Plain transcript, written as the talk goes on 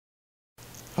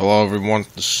Hello everyone,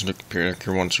 this is Nick Panic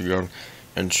here once again,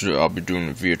 and today I'll be doing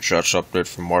a VHS update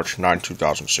for March 9,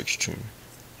 2016.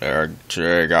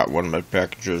 Today I got one of my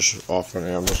packages off on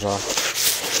Amazon.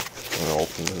 I'm going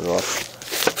to open it up.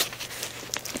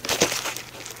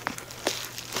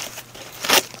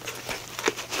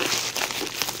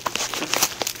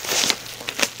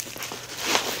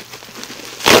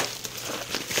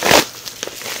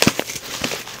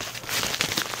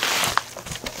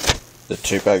 The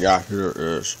tape I got here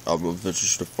is Elmo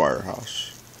visits the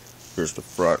Firehouse. Here's the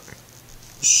front,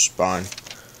 spine,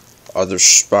 other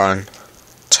spine,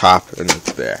 top, and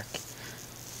the back.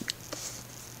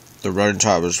 The running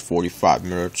time is 45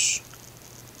 minutes.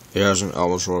 It has an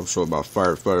Elmo's World, so about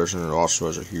firefighters, and it also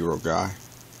has a hero guy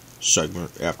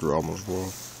segment after Elmo's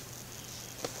World.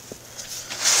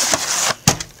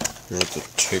 Here's what the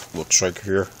tape looks like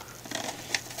here.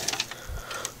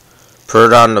 Put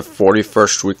it on the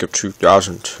 41st week of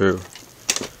 2002.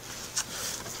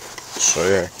 So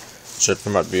yeah, that's it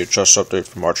for my VHS update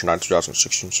for March 9,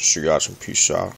 2016. So see you guys and peace out.